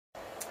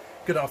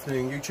Good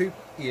afternoon YouTube,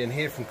 Ian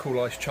here from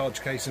Coolice Charge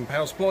Case and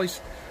Power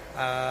Supplies.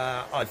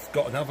 I've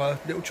got another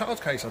little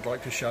charge case I'd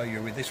like to show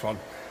you with this one.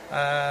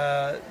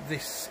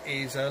 This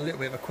is a little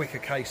bit of a quicker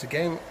case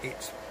again.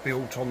 It's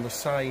built on the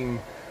same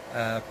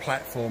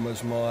platform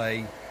as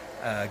my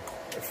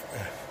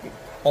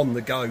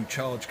on-the-go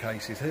charge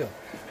cases here.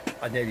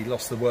 I nearly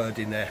lost the word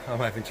in there. I'm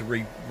having to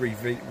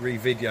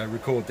re-video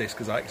record this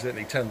because I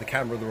accidentally turned the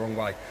camera the wrong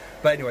way.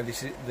 But anyway,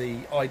 this is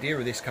the idea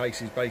of this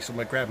case is based on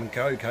my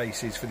grab-and-go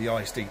cases for the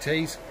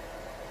ISDTs,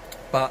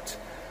 but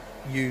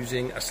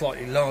using a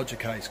slightly larger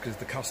case because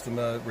the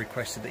customer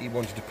requested that he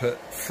wanted to put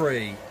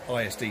 3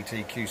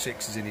 ISDT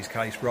Q6s in his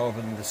case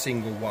rather than the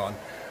single one,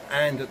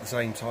 and at the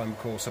same time, of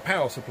course, a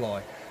power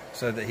supply,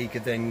 so that he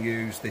could then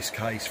use this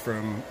case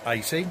from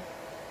AC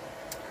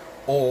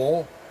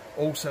or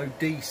also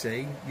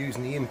DC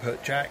using the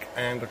input jack,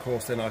 and of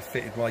course then I've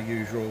fitted my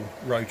usual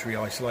rotary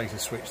isolator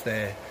switch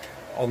there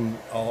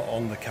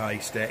on the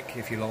case deck,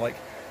 if you like,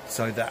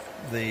 so that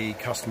the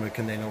customer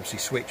can then obviously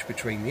switch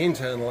between the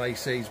internal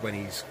ACs when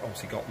he's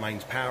obviously got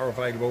mains power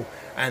available,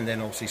 and then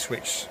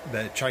obviously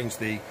change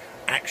the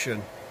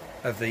action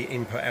of the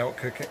input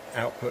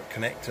output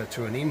connector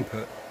to an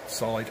input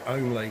side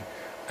only,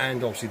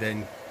 and obviously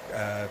then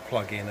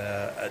plug in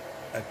a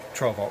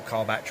 12 volt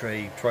car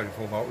battery,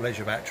 24 volt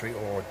leisure battery,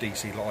 or a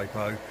DC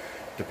LiPo,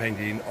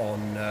 depending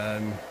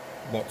on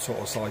what sort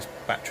of size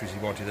batteries he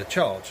wanted to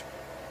charge.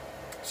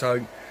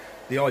 So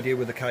the idea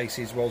with the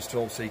cases was to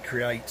obviously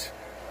create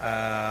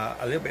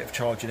a little bit of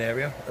charging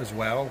area as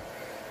well,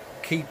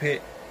 keep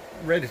it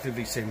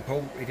relatively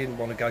simple. He didn't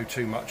want to go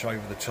too much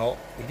over the top.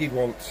 He did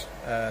want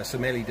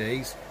some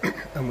LEDs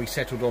and we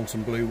settled on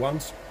some blue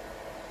ones.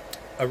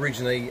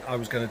 Originally I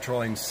was going to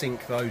try and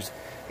sync those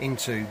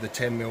into the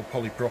 10mm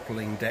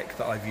polypropylene deck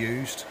that I've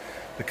used,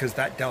 because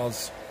that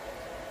does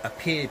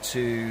appear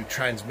to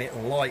transmit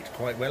light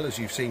quite well, as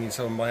you've seen in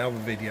some of my other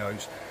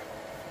videos.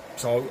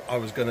 So I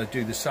was going to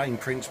do the same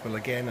principle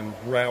again and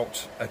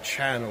route a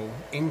channel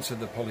into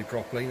the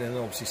polypropylene and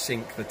obviously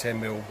sync the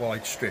 10mm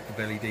wide strip of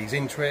LEDs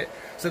into it,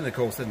 so then of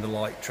course then the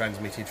light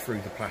transmitted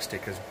through the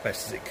plastic as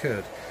best as it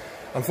could.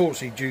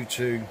 Unfortunately, due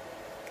to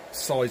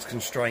size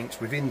constraints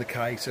within the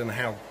case and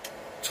how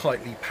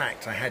tightly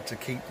packed I had to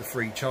keep the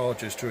 3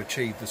 chargers to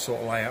achieve the sort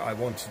of layout I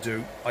wanted to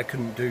do, I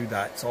couldn't do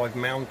that. So I've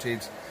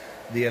mounted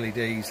the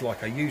LEDs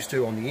like I used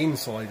to on the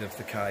inside of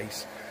the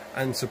case,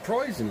 and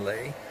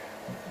surprisingly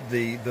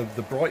the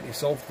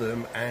brightness of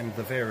them and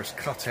the various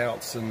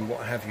cutouts and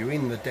what have you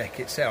in the deck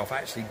itself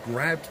actually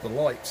grabbed the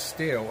light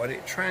still, and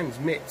it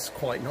transmits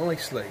quite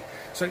nicely.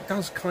 So it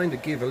does kind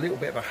of give a little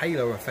bit of a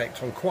halo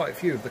effect on quite a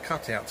few of the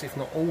cutouts, if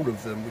not all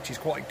of them, which is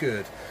quite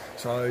good.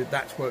 So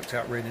that's worked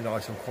out really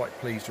nice. I'm quite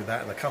pleased with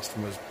that, and the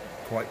customer's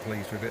quite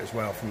pleased with it as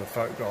well from the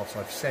photographs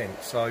I've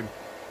sent. So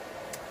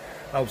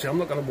obviously I'm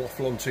not going to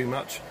waffle on too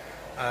much.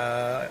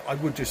 I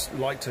would just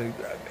like to,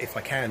 if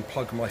I can,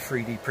 plug my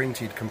 3D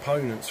printed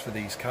components for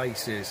these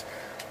cases.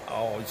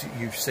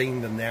 You've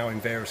seen them now in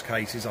various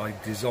cases. I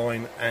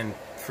design and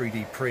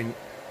 3D print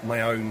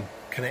my own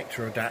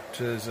connector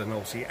adapters, and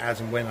obviously as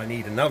and when I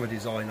need another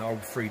design,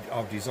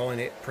 I'll design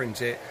it,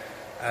 print it,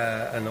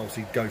 and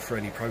obviously go for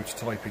any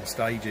prototyping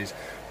stages.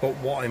 But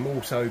what I'm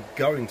also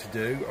going to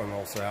do, and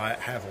also I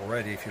have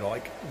already, if you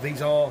like,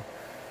 these are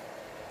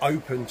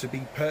open to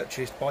be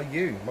purchased by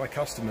you, my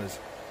customers.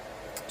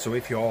 So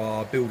if you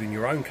are building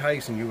your own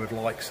case and you would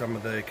like some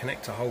of the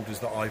connector holders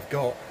that I've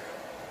got,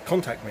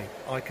 contact me.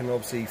 I can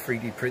obviously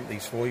 3D print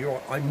these for you.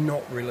 I'm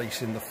not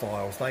releasing the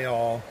files.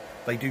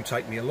 They do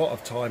take me a lot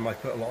of time. I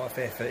put a lot of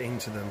effort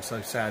into them.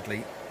 So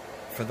sadly,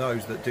 for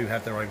those that do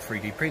have their own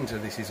 3D printer,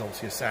 this is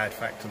obviously a sad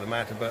fact of the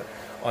matter, but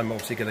I'm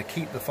obviously going to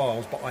keep the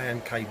files, but I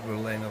am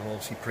capable then of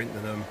obviously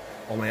printing them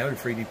on my own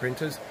 3D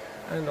printers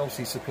and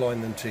obviously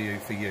supplying them to you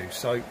for use.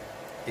 So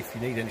if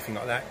you need anything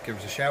like that, give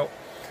us a shout.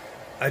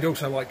 I'd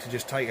also like to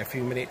just take a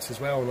few minutes as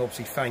well and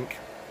obviously thank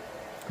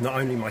not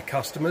only my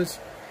customers,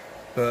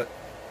 but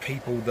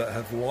people that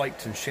have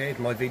liked and shared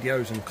my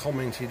videos and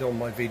commented on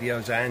my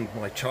videos and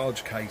my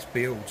charge case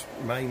builds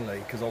mainly,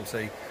 because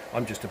obviously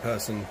I'm just a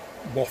person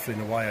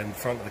waffling away in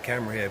front of the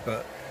camera here,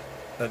 but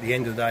at the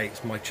end of the day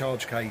it's my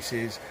charge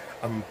cases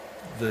and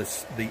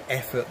the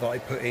effort that I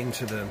put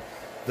into them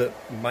that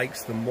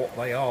makes them what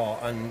they are,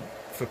 and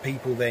for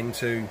people then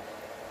to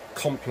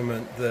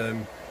compliment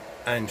them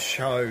and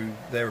show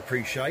their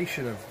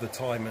appreciation of the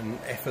time and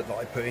effort that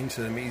I put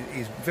into them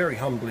is very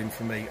humbling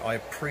for me. I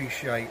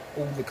appreciate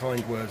all the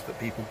kind words that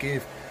people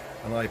give,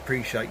 and I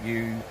appreciate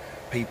you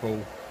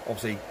people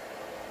obviously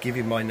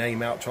giving my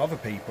name out to other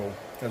people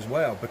as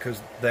well, because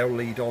they'll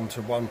lead on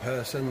to one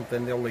person,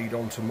 then they'll lead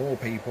on to more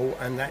people,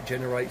 and that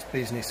generates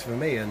business for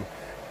me. And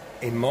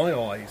in my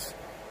eyes,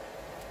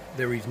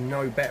 there is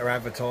no better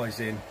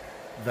advertising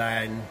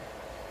than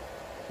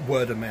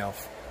word of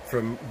mouth.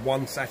 From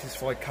one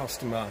satisfied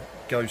customer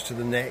goes to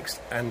the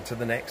next and to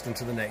the next and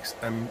to the next,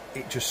 and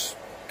it just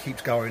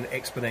keeps going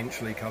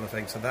exponentially kind of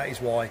thing. So that is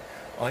why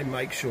I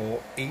make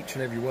sure each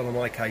and every one of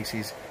my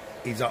cases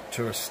is up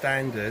to a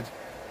standard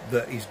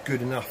that is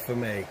good enough for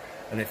me.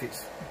 and if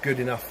it's good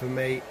enough for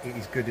me, it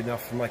is good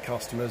enough for my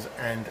customers,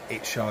 and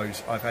it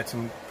shows. I've had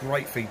some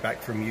great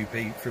feedback from you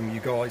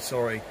guys,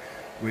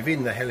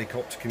 within the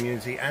helicopter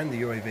community and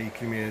the UAV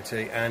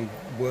community, and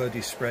word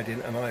is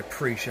spreading, and I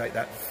appreciate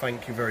that.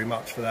 Thank you very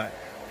much for that.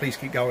 Please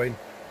keep going,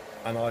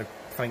 and I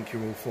thank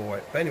you all for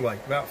it. But anyway,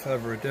 without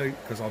further ado,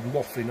 because I'm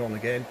waffling on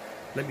again,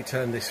 let me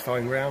turn this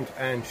phone round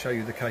and show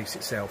you the case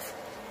itself.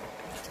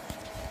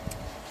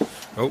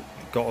 Oh,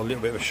 got a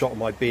little bit of a shot of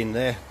my bin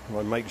there,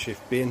 my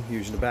makeshift bin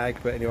using the bag.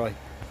 But anyway,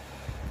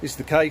 this is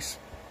the case.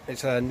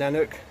 It's a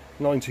Nanuk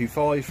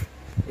 925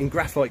 in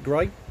graphite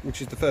grey,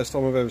 which is the first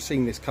time I've ever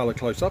seen this colour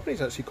close up, and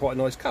it's actually quite a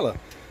nice colour.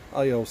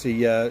 I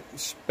obviously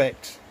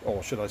spec'd,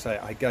 or should I say,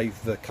 I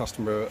gave the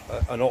customer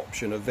an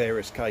option of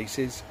various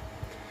cases,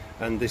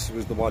 and this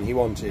was the one he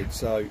wanted,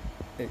 so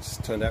it's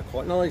turned out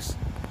quite nice.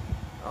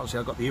 Obviously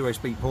I've got the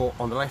USB port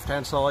on the left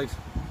hand side,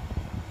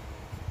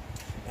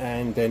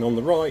 and then on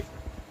the right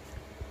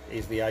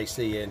is the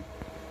AC in.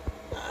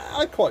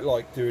 I quite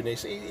like doing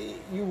this.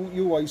 You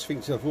always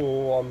think to yourself,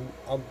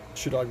 oh,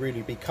 should I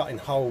really be cutting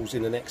holes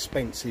in an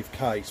expensive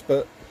case?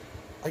 But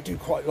I do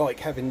quite like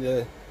having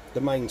the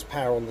mains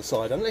power on the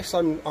side. Unless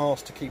I'm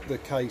asked to keep the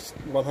case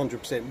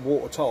 100%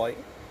 watertight,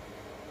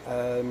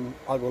 I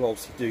will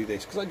obviously do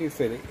this, because I do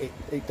feel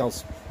it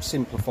does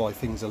simplify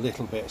things a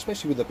little bit,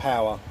 especially with the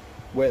power,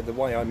 where the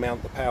way I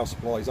mount the power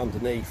supply is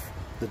underneath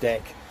the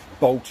deck,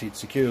 bolted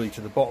securely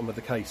to the bottom of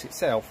the case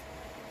itself.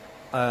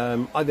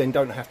 I then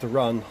don't have to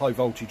run high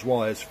voltage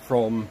wires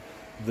from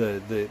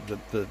the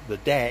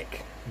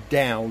deck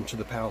down to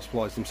the power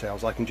supplies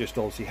themselves. I can just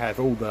obviously have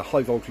all the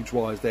high voltage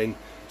wires then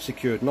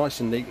secured nice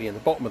and neatly in the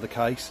bottom of the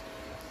case,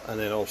 and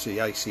then obviously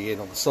AC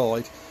in on the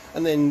side,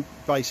 and then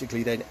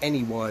basically then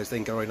any wires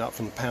then going up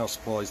from the power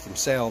supplies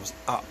themselves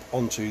up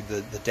onto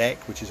the deck,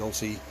 which is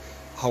obviously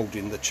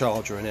holding the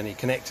charger and any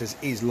connectors,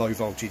 is low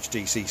voltage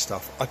DC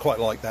stuff. I quite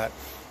like that.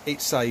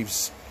 It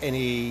saves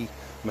any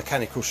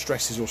mechanical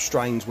stresses or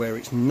strains where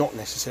it's not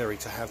necessary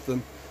to have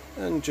them,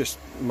 and just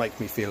make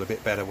me feel a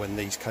bit better when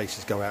these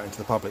cases go out into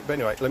the public. But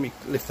anyway, let me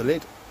lift the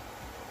lid,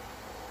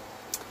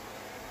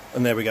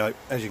 and there we go.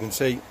 As you can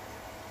see,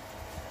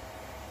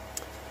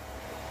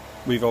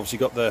 we've obviously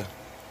got the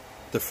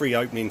free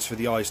openings for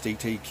the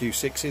ISDT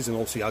Q6s, and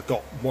obviously I've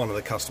got one of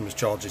the customer's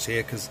chargers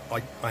here because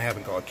I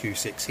haven't got a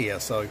Q6 here.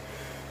 So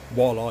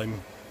while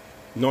I'm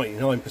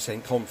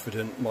 99%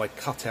 confident my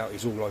cutout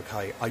is all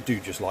okay, I do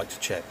just like to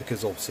check,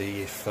 because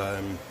obviously if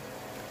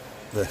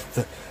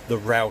the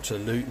router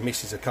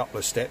misses a couple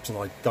of steps and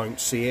I don't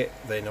see it,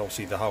 then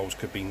obviously the holes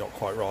could be not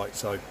quite right.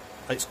 So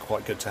it's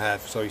quite good to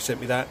have. So he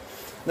sent me that.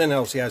 And then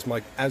obviously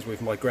as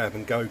with my grab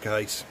and go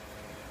case,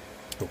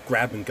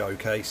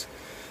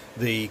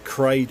 the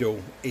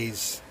cradle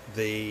is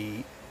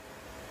the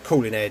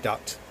cooling air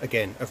duct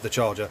again of the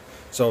charger.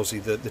 So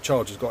obviously the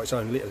charger's got its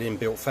own little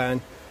inbuilt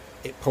fan.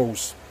 It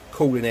pulls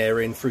cooling air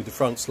in through the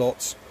front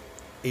slots,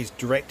 is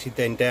directed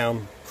then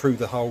down through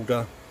the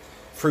holder,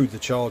 through the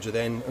charger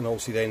then, and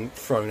obviously then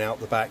thrown out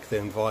the back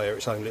then via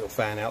its own little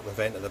fan out the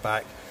vent at the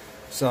back.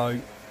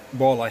 So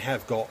while I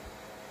have got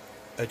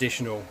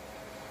additional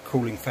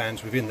cooling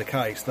fans within the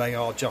case, they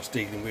are just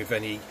dealing with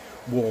any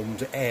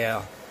warmed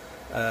air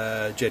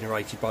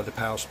generated by the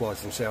power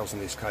supplies themselves in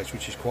this case,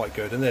 which is quite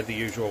good. And they're the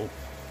usual,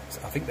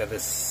 I think they're the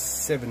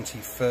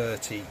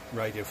 70-30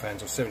 radial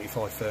fans or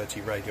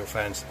 75-30 radial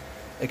fans.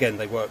 Again,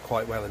 they work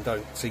quite well and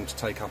don't seem to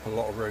take up a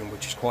lot of room,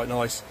 which is quite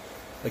nice.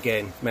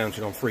 Again,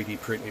 mounted on 3D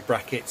printed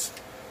brackets,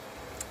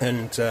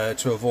 and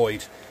to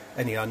avoid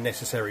any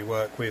unnecessary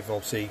work with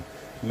obviously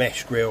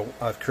mesh grill,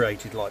 I've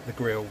created like the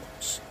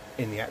grills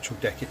in the actual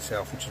deck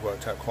itself, which has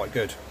worked out quite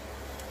good.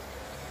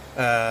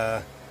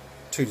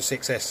 2 to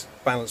 6S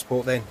balance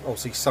port then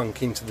obviously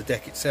sunk into the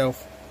deck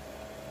itself,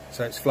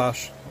 so it's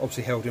flush,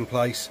 obviously held in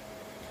place.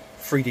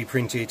 3D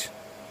printed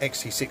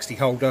XT60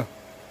 holder,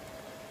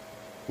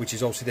 which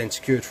is obviously then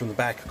secured from the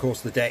back. Of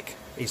course the deck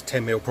is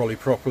 10mm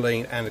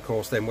polypropylene, and of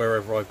course then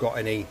wherever I've got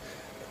any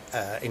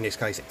in this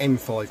case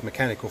M5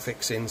 mechanical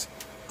fixings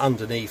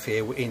underneath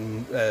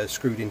here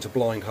screwed into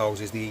blind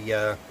holes is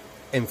the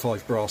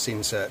M5 brass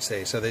inserts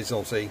there. So there's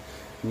obviously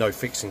no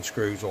fixing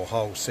screws or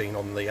holes seen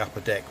on the upper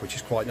deck, which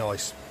is quite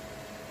nice.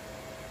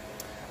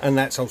 And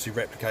that's obviously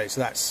replicated,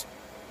 so that's,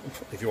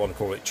 if you want to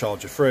call it,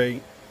 charger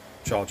 3,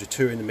 charger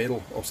 2 in the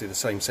middle, obviously the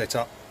same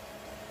setup,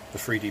 the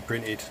 3D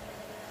printed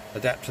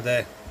adapter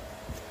there,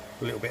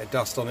 a little bit of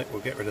dust on it,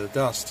 we'll get rid of the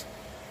dust.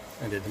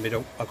 And in the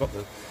middle I've got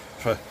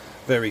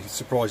very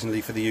surprisingly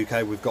for the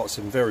UK, we've got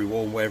some very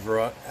warm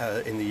weather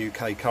in the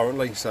UK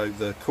currently, so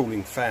the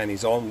cooling fan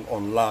is on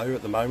low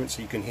at the moment,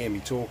 so you can hear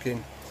me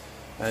talking,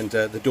 and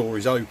the door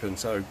is open,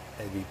 so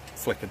any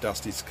fleck of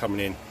dust is coming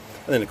in.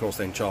 And then of course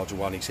then charger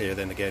 1 is here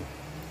then again.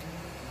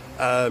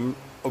 And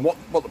what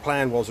the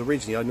plan was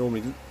originally, I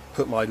normally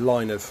put my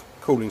line of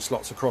cooling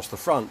slots across the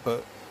front,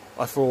 but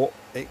I thought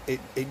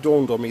it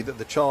dawned on me that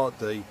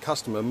the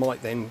customer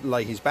might then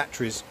lay his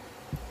batteries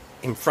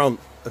in front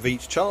of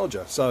each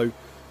charger. So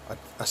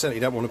I certainly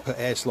don't want to put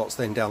air slots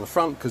then down the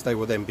front because they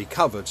will then be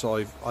covered, so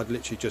I've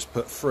literally just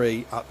put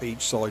 3 up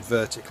each side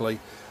vertically,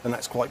 and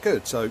that's quite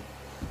good. So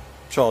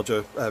charge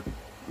a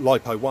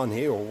LiPo 1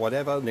 here or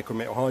whatever, nickel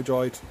metal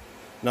hydride,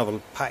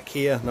 another pack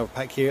here,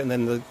 and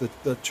then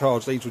the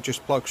charge leads will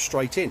just plug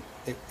straight in.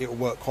 It'll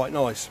work quite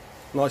nice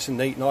and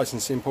neat, nice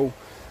and simple.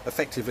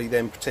 Effectively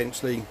then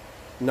potentially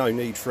no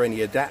need for any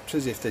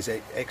adapters if there's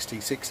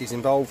XT60s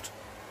involved.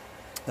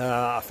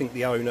 I think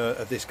the owner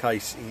of this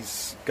case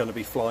is going to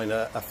be flying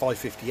a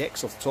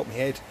 550X off the top of my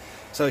head,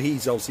 so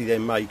he's obviously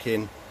then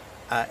making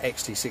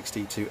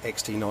XT60 to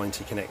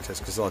XT90 connectors,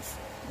 because I've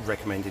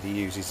recommended he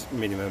uses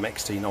minimum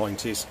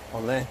XT90s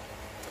on there.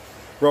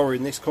 Rotary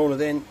in this corner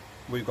then,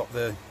 we've got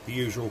the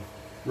usual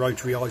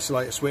rotary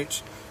isolator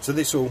switch, so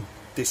this will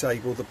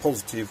disable the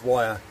positive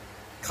wire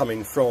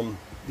coming from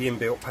the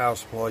inbuilt power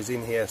supplies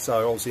in here.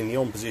 So obviously in the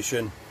on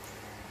position,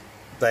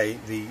 the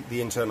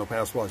internal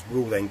power supplies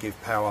will then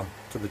give power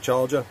to the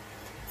charger.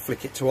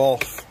 Flick it to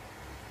off,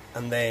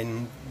 and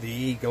then the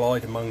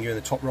eagle-eyed among you in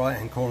the top right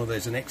hand corner,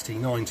 there's an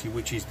XT90,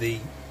 which is the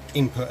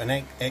input and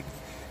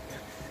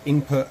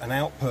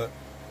output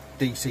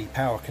DC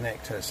power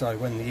connector. So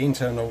when the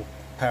internal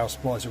power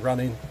supplies are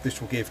running,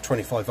 this will give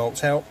 25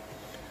 volts out,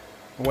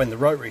 and when the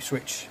rotary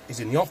switch is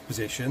in the off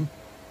position,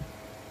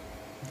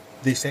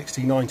 this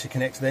XT90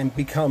 connector then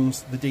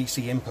becomes the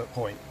DC input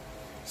point.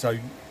 So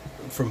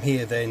from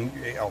here then,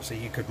 obviously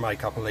you could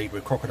make up a lead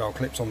with crocodile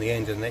clips on the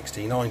end of an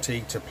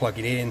XT90 to plug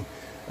it in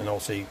and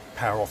obviously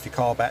power off your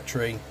car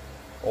battery,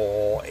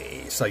 or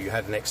so you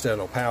had an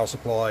external power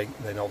supply,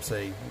 then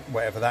obviously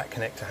whatever that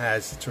connector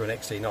has to an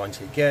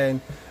XT90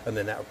 again, and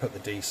then that will put the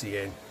DC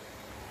in.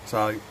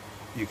 So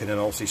you can then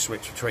obviously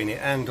switch between it,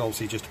 and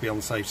obviously just to be on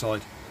the safe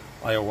side,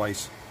 I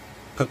always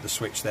put the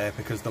switch there,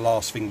 because the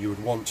last thing you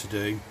would want to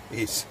do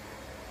is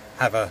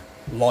have a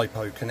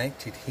LiPo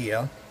connected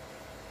here,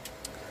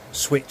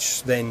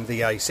 switch then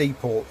the AC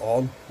port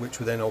on, which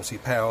will then obviously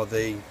power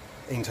the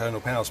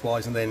internal power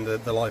supplies, and then the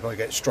LiPo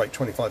gets straight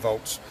 25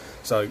 volts.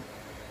 So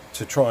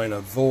to try and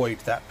avoid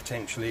that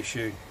potential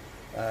issue,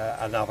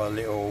 another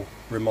little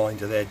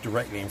reminder there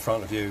directly in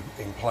front of you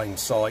in plain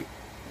sight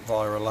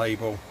via a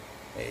label.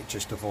 It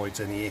just avoids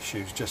any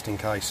issues, just in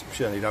case. I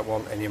certainly don't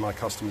want any of my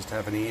customers to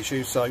have any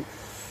issues. So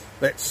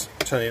let's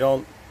turn it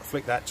on,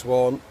 flick that to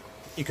on.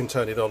 You can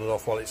turn it on and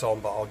off while it's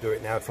on, but I'll do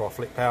it now before I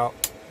flick power.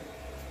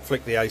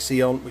 Flick the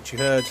AC on, which you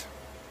heard.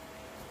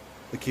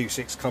 The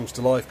Q6 comes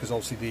to life, because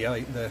obviously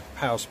the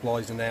power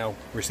supplies are now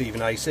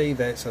receiving AC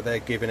there, so they're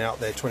giving out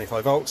their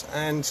 25 volts,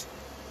 and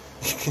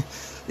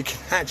you can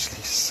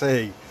actually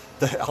see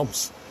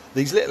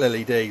these little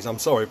LEDs. I'm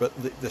sorry, but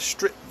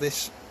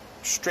this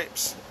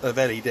strips of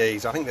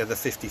LEDs, I think they're the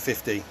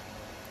 50/50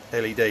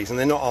 LEDs, and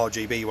they're not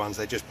RGB ones,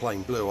 they're just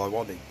plain blue. I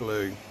wanted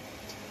blue.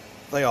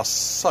 They are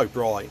so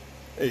bright,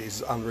 it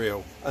is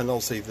unreal. And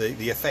obviously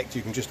the effect,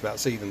 you can just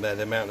about see them there,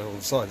 they're mounted on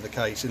the side of the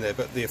case in there,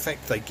 but the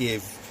effect they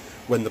give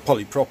when the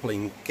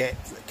polypropylene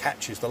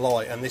catches the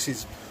light, and this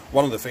is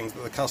one of the things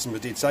that the customer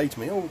did say to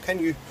me, oh, can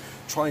you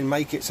try and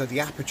make it so the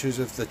apertures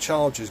of the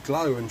chargers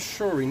glow? And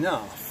sure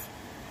enough,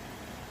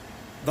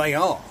 they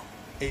are.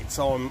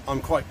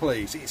 I'm quite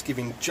pleased. It's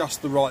giving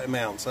just the right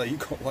amount, so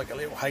you've got like a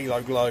little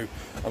halo glow,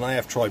 and I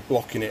have tried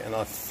blocking it, and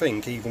I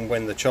think even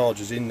when the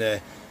charger's in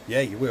there,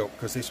 yeah, you will,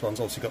 because this one's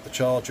obviously got the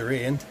charger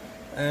in,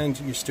 and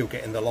you're still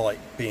getting the light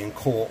being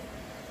caught,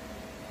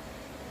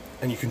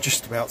 and you can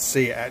just about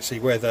see it actually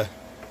where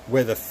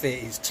the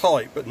fit is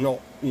tight, but not,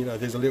 you know,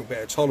 there's a little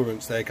bit of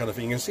tolerance there kind of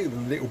thing. You can see the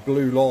little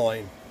blue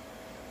line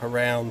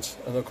around,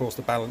 and of course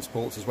the balance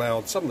ports as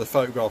well. Some of the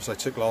photographs I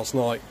took last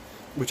night,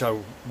 which I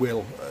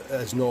will,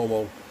 as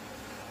normal,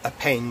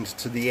 append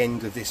to the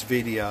end of this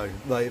video,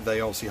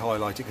 they obviously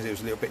highlight it because it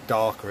was a little bit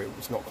darker. It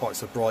was not quite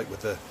so bright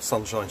with the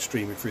sunshine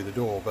streaming through the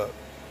door, but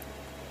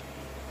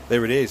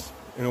there it is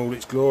in all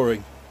its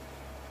glory.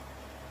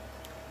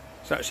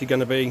 It's actually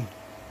going to be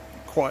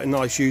quite a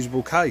nice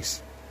usable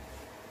case.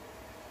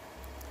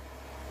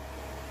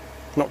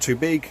 Not too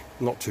big,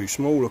 not too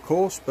small of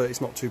course, but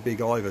it's not too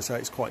big either, so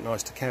it's quite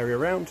nice to carry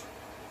around.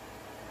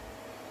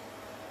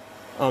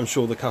 I'm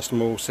sure the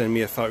customer will send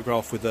me a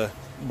photograph with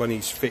when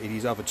he's fitted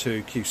his other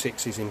 2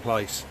 Q6s in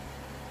place,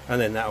 and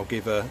then that'll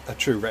give a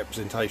true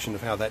representation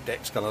of how that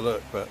deck's going to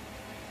look. But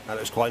that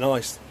looks quite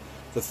nice.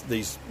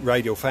 These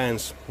radial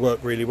fans work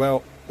really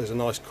well. There's a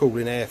nice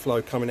cooling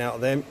airflow coming out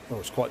of them. Oh,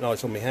 it's quite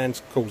nice on my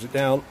hands, cools it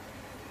down.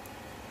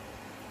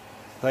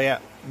 So yeah,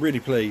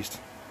 really pleased.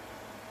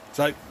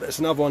 So that's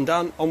another one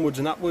done. Onwards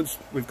and upwards.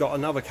 We've got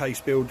another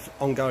case build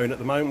ongoing at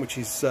the moment, which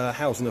is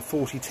housing a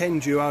 4010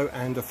 duo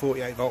and a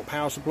 48 volt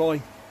power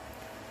supply,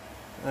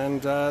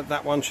 and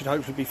that one should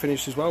hopefully be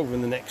finished as well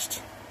within the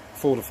next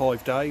 4 to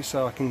 5 days,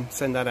 so I can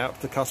send that out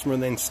to the customer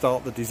and then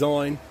start the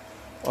design,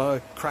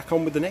 crack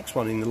on with the next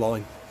one in the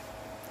line.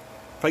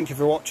 Thank you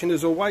for watching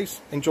as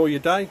always. Enjoy your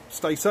day,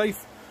 stay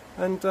safe,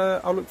 and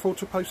I'll look forward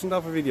to posting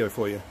another video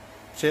for you.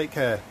 Take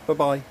care, bye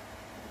bye.